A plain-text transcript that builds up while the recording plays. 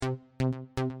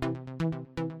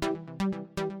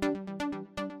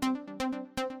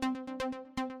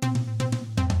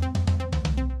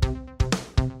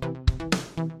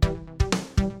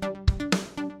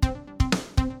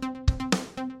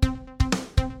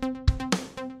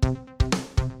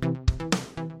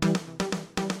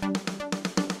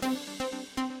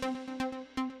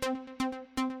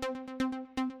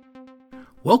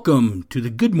Welcome to the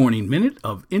Good Morning Minute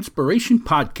of Inspiration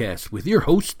podcast with your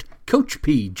host, Coach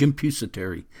P, Jim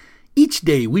Pusateri. Each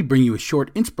day we bring you a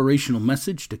short inspirational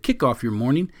message to kick off your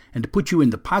morning and to put you in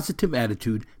the positive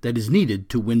attitude that is needed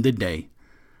to win the day.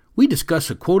 We discuss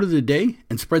a quote of the day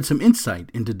and spread some insight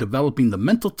into developing the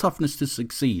mental toughness to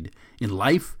succeed in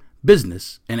life,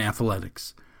 business, and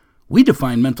athletics. We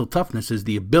define mental toughness as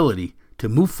the ability to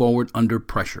move forward under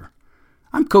pressure.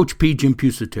 I'm Coach P, Jim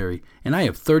Pusateri, and I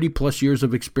have 30-plus years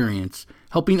of experience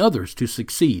helping others to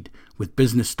succeed with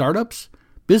business startups,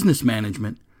 business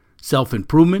management,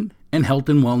 self-improvement, and health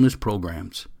and wellness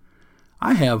programs.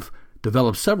 I have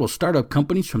developed several startup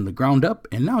companies from the ground up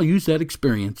and now use that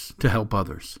experience to help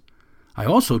others. I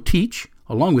also teach,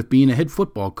 along with being a head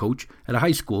football coach at a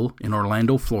high school in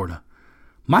Orlando, Florida.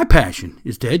 My passion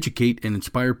is to educate and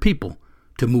inspire people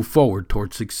to move forward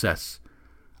toward success.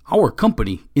 Our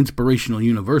company, Inspirational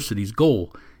University's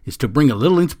goal is to bring a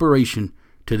little inspiration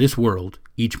to this world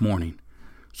each morning.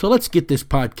 So let's get this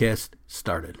podcast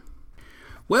started.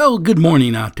 Well, good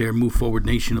morning out there, Move Forward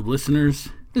Nation of listeners.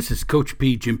 This is Coach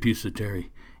P, Jim Pusateri,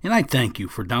 and I thank you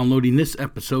for downloading this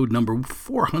episode number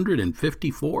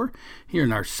 454 here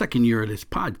in our second year of this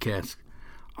podcast.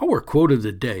 Our quote of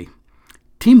the day: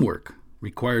 teamwork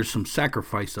requires some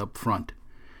sacrifice up front.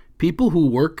 People who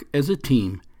work as a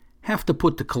team have to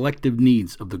put the collective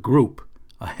needs of the group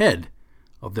ahead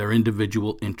of their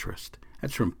individual interest.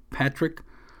 That's from Patrick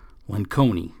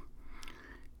Lencioni.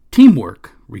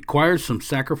 Teamwork requires some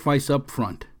sacrifice up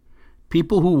front.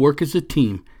 People who work as a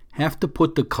team have to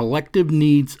put the collective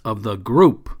needs of the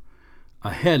group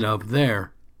ahead of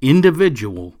their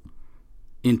individual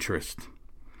interest.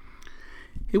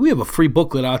 Hey, we have a free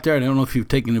booklet out there. I don't know if you've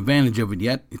taken advantage of it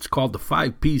yet. It's called The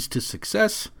 5 P's to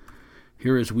Success.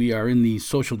 Here, as we are in these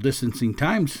social distancing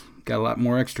times, got a lot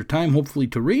more extra time, hopefully,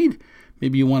 to read.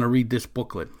 Maybe you want to read this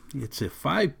booklet. It's a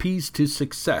 5 P's to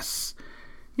Success.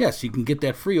 Yes, you can get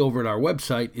that free over at our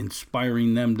website,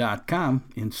 inspiringthem.com,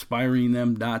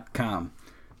 inspiringthem.com.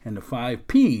 And the 5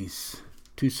 P's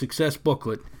to Success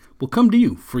booklet will come to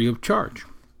you free of charge.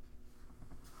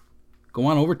 Go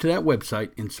on over to that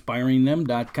website,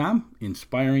 inspiringthem.com,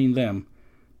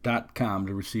 inspiringthem.com,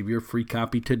 to receive your free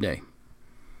copy today.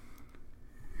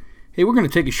 Hey, we're going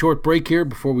to take a short break here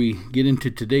before we get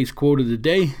into today's quote of the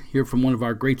day, hear from one of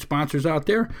our great sponsors out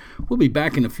there. We'll be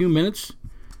back in a few minutes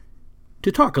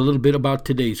to talk a little bit about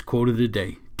today's quote of the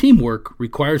day. Teamwork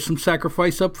requires some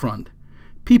sacrifice up front.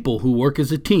 People who work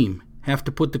as a team have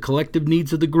to put the collective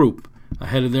needs of the group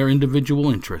ahead of their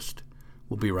individual interest.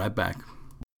 We'll be right back.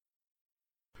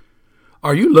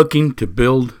 Are you looking to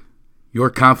build your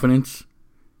confidence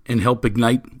and help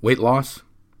ignite weight loss?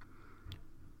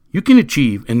 You can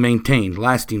achieve and maintain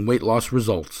lasting weight loss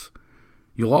results.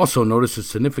 You'll also notice a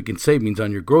significant savings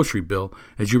on your grocery bill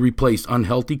as you replace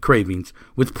unhealthy cravings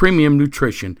with premium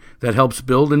nutrition that helps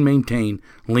build and maintain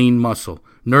lean muscle,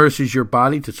 nourishes your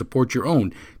body to support your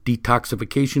own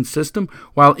detoxification system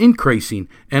while increasing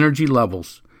energy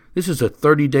levels. This is a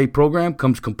 30-day program,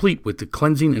 comes complete with the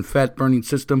cleansing and fat-burning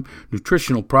system,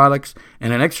 nutritional products,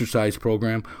 and an exercise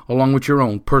program, along with your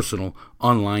own personal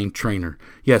online trainer.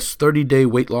 Yes, 30-day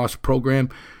weight loss program.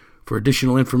 For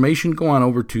additional information, go on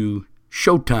over to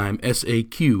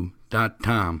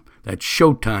ShowtimeSAQ.com. That's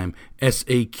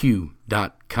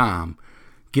ShowtimeSAQ.com.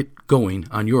 Get going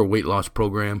on your weight loss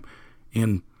program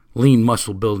and lean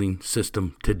muscle building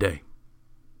system today.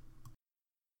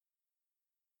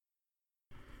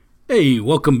 Hey,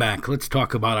 welcome back. Let's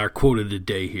talk about our quote of the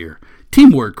day here.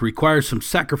 Teamwork requires some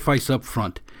sacrifice up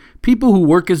front. People who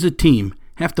work as a team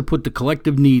have to put the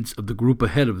collective needs of the group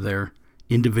ahead of their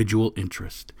individual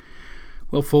interest.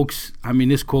 Well, folks,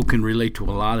 this quote can relate to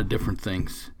a lot of different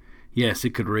things. Yes, it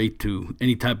could relate to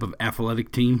any type of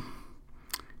athletic team,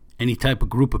 any type of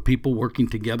group of people working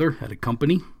together at a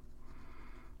company,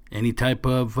 any type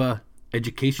of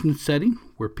education setting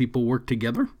where people work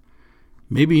together,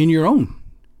 maybe in your own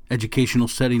educational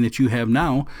setting that you have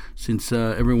now, since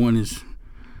everyone is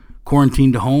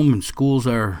quarantined to home and schools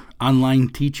are online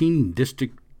teaching,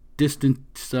 distance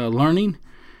learning.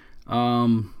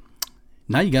 Now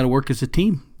you got to work as a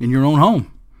team in your own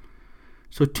home.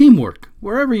 So teamwork,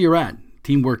 wherever you're at,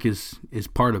 teamwork is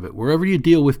part of it. Wherever you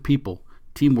deal with people,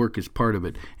 teamwork is part of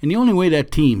it. And the only way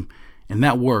that team and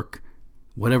that work,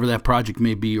 whatever that project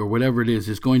may be or whatever it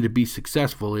is going to be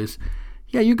successful is,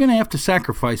 you're going to have to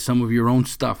sacrifice some of your own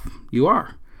stuff. You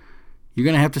are. You're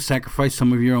going to have to sacrifice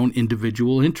some of your own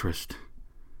individual interest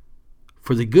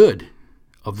for the good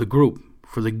of the group,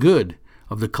 for the good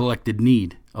of the collected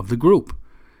need of the group.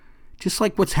 Just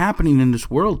like what's happening in this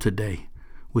world today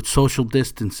with social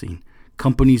distancing,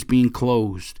 companies being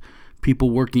closed,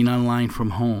 people working online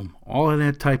from home, all of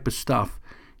that type of stuff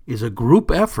is a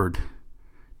group effort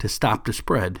to stop the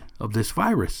spread of this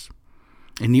virus.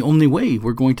 And the only way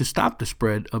we're going to stop the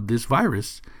spread of this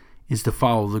virus is to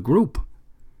follow the group.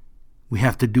 We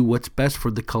have to do what's best for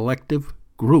the collective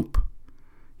group.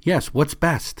 Yes, what's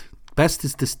best? Best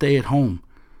is to stay at home.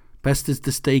 Best is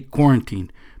to stay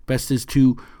quarantined. Best is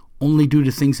to only do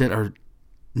the things that are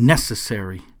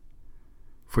necessary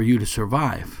for you to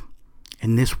survive.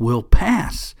 And this will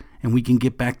pass, and we can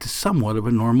get back to somewhat of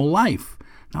a normal life.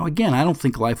 Now, again, I don't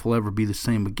think life will ever be the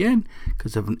same again,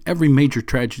 because of every major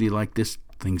tragedy like this,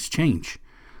 things change.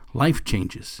 Life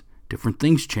changes. Different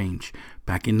things change.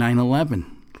 Back in 9/11,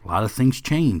 a lot of things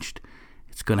changed.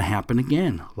 It's going to happen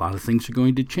again. A lot of things are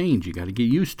going to change. You got to get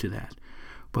used to that.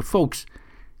 But folks,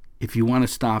 if you want to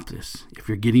stop this, if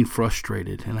you're getting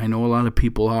frustrated, and I know a lot of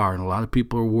people are, and a lot of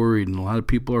people are worried, and a lot of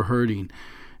people are hurting,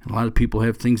 and a lot of people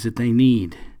have things that they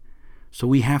need. So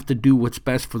we have to do what's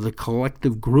best for the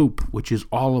collective group, which is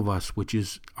all of us, which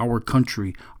is our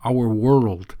country, our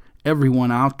world,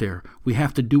 everyone out there. We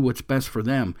have to do what's best for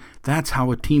them. That's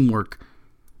how a teamwork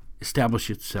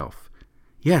establishes itself.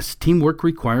 Yes, teamwork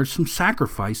requires some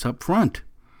sacrifice up front.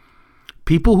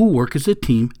 People who work as a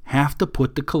team have to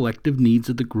put the collective needs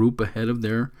of the group ahead of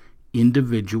their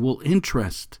individual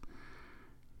interest.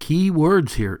 Key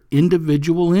words here,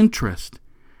 individual interest.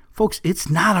 Folks, it's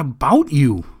not about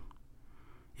you.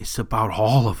 It's about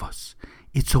all of us.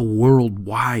 It's a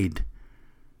worldwide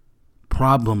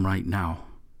problem right now.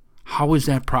 How is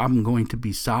that problem going to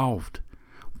be solved?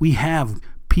 We have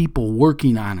people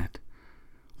working on it.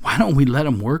 Why don't we let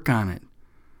them work on it?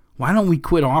 Why don't we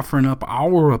quit offering up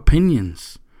our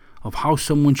opinions of how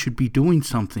someone should be doing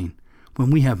something when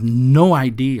we have no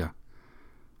idea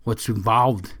what's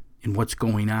involved in what's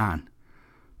going on?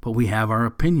 But we have our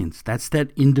opinions. That's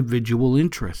that individual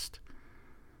interest.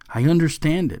 I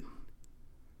understand it.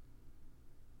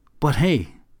 But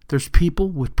hey, there's people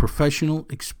with professional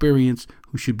experience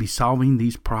who should be solving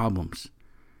these problems.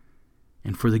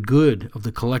 And for the good of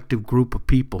the collective group of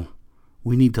people,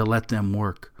 we need to let them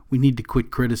work. We need to quit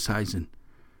criticizing.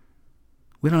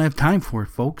 We don't have time for it,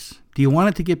 folks. Do you want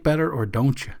it to get better or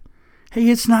don't you? Hey,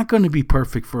 it's not going to be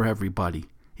perfect for everybody.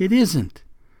 It isn't.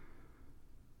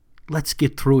 Let's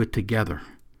get through it together.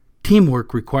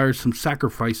 Teamwork requires some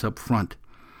sacrifice up front.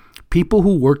 People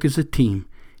who work as a team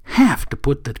have to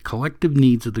put the collective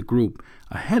needs of the group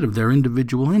ahead of their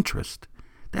individual interest.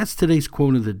 That's today's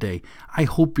quote of the day. I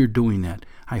hope you're doing that.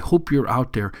 I hope you're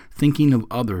out there thinking of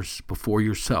others before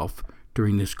yourself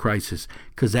during this crisis,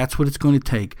 because that's what it's going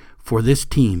to take for this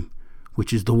team,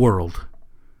 which is the world,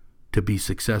 to be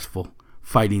successful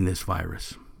fighting this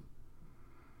virus.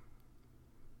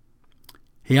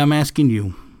 Hey, I'm asking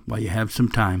you, while you have some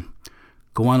time,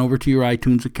 go on over to your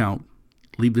iTunes account,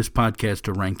 leave this podcast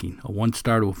a ranking, a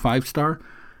 1-star to a 5-star.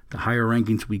 The higher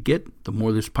rankings we get, the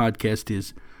more this podcast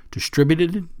is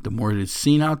distributed, the more it is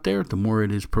seen out there, the more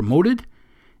it is promoted.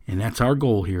 And that's our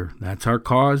goal here. That's our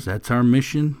cause. That's our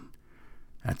mission.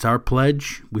 That's our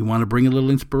pledge. We want to bring a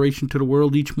little inspiration to the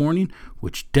world each morning,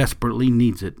 which desperately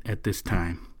needs it at this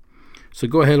time. So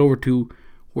go ahead over to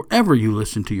wherever you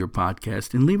listen to your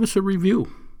podcast and leave us a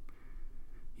review.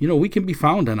 You know, we can be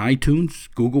found on iTunes,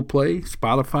 Google Play,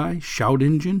 Spotify, Shout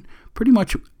Engine, pretty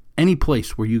much any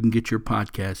place where you can get your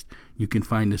podcast, you can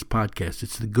find this podcast.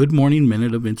 It's the Good Morning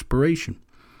Minute of Inspiration.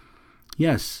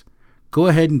 Yes, go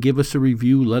ahead and give us a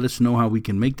review. Let us know how we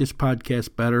can make this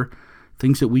podcast better,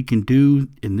 things that we can do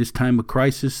in this time of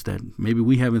crisis that maybe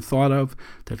we haven't thought of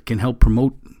that can help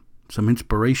promote some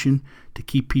inspiration to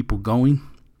keep people going.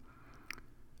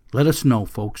 Let us know,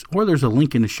 folks. Or there's a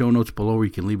link in the show notes below where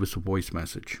you can leave us a voice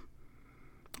message.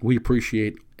 We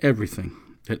appreciate everything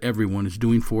that everyone is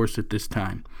doing for us at this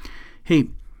time. Hey,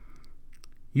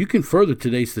 you can further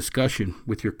today's discussion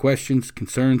with your questions,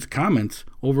 concerns, comments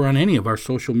over on any of our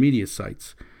social media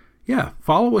sites. Yeah,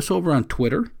 follow us over on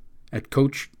Twitter at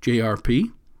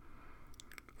CoachJRP.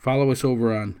 Follow us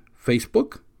over on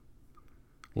Facebook,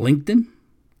 LinkedIn,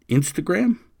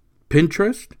 Instagram,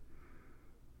 Pinterest,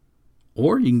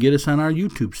 or you can get us on our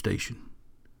YouTube station.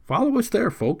 Follow us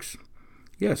there, folks.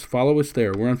 Yes, follow us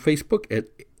there. We're on Facebook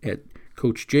at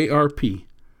Coach JRP.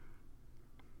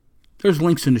 There's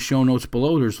links in the show notes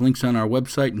below. There's links on our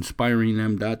website,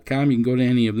 inspiringthem.com. You can go to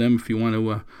any of them if you want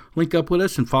to link up with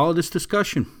us and follow this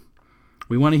discussion.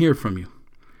 We want to hear from you.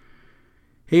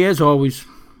 Hey, as always,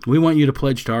 we want you to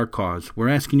pledge to our cause. We're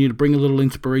asking you to bring a little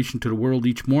inspiration to the world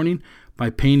each morning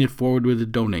by paying it forward with a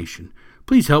donation.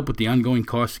 Please help with the ongoing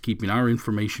cost of keeping our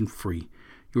information free.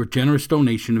 Your generous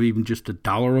donation of even just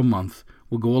 $1 a month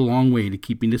will go a long way to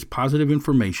keeping this positive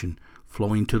information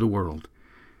flowing to the world.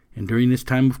 And during this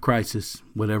time of crisis,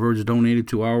 whatever is donated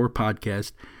to our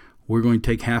podcast, we're going to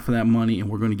take half of that money and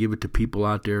we're going to give it to people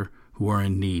out there who are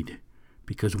in need,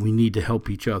 because we need to help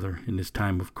each other in this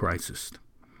time of crisis.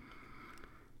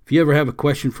 If you ever have a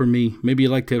question for me, maybe you'd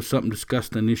like to have something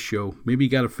discussed on this show, maybe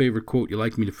you got a favorite quote you'd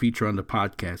like me to feature on the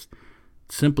podcast,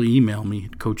 simply email me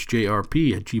at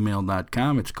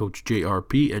coachjrp@gmail.com. It's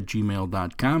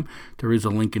coachjrp@gmail.com. There is a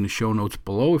link in the show notes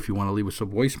below if you want to leave us a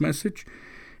voice message.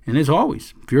 And as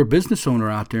always, if you're a business owner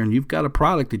out there and you've got a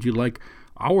product that you'd like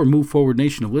our Move Forward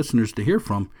Nation of listeners to hear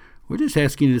from, we're just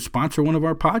asking you to sponsor one of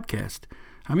our podcasts.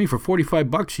 I mean, for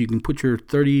 $45, you can put your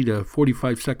 30 to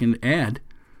 45-second ad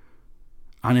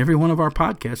on every one of our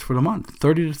podcasts for the month.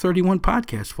 30 to 31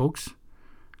 podcasts, folks.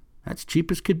 That's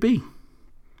cheap as could be.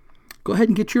 Go ahead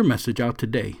and get your message out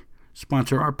today.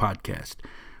 Sponsor our podcast.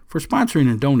 For sponsoring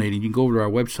and donating, you can go over to our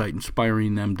website,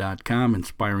 inspiringthem.com,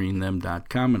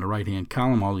 inspiringthem.com. In the right-hand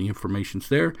column, all the information's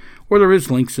there, or there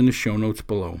is links in the show notes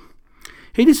below.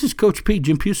 Hey, this is Coach P,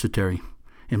 Jim Pusateri,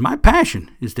 and my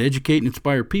passion is to educate and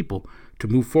inspire people to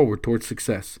move forward towards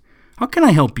success. How can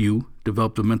I help you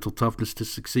develop the mental toughness to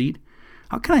succeed?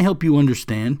 How can I help you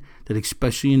understand that,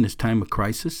 especially in this time of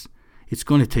crisis, it's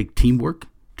going to take teamwork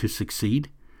to succeed?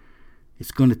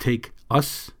 It's going to take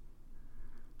us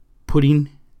putting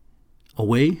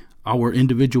away our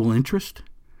individual interest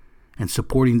and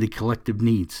supporting the collective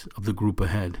needs of the group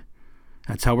ahead.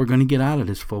 That's how we're going to get out of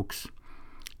this, folks.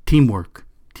 Teamwork.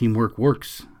 Teamwork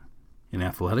works in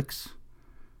athletics,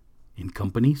 in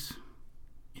companies,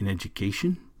 in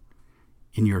education,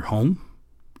 in your home,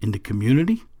 in the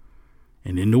community,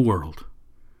 and in the world.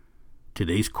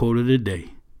 Today's quote of the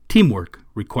day: teamwork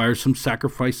requires some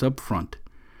sacrifice up front.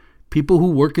 People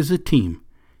who work as a team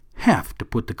have to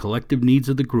put the collective needs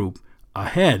of the group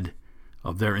ahead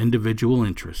of their individual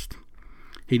interest.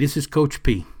 Hey, this is Coach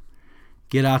P.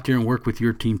 Get out there and work with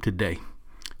your team today.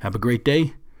 Have a great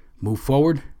day. Move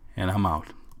forward, and I'm out.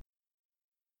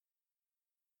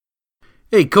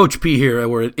 Hey, Coach P here.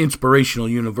 We're at Inspirational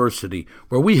University,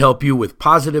 where we help you with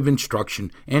positive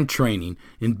instruction and training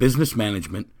in business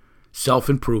management,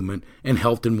 self-improvement, and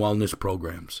health and wellness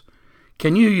programs.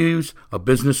 Can you use a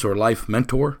business or life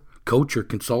mentor, coach, or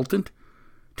consultant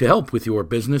to help with your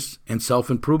business and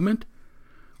self-improvement?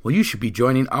 Well, you should be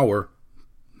joining our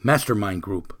mastermind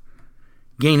group.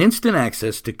 Gain instant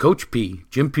access to Coach P,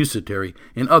 Jim Pusateri,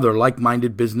 and other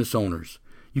like-minded business owners.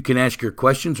 You can ask your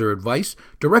questions or advice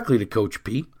directly to Coach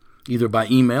P, either by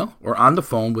email or on the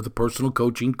phone with a personal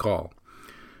coaching call.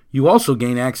 You also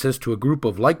gain access to a group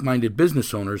of like-minded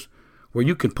business owners where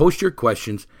you can post your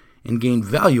questions and gain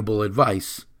valuable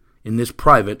advice in this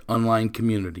private online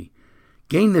community.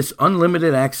 Gain this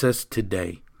unlimited access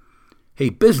today. Hey,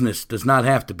 business does not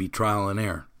have to be trial and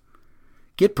error.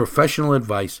 Get professional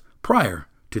advice prior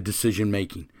to decision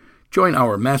making. Join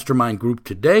our mastermind group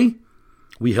today.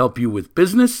 We help you with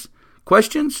business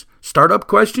questions, startup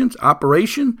questions,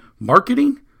 operation,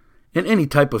 marketing, and any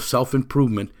type of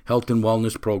self-improvement, health and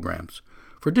wellness programs.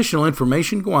 For additional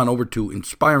information, go on over to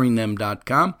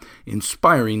inspiringthem.com,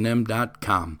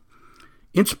 inspiringthem.com.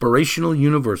 Inspirational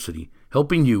University,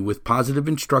 helping you with positive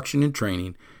instruction and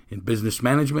training in business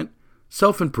management,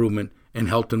 self-improvement, and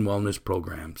health and wellness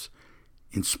programs.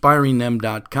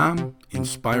 inspiringthem.com,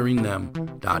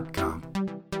 inspiringthem.com.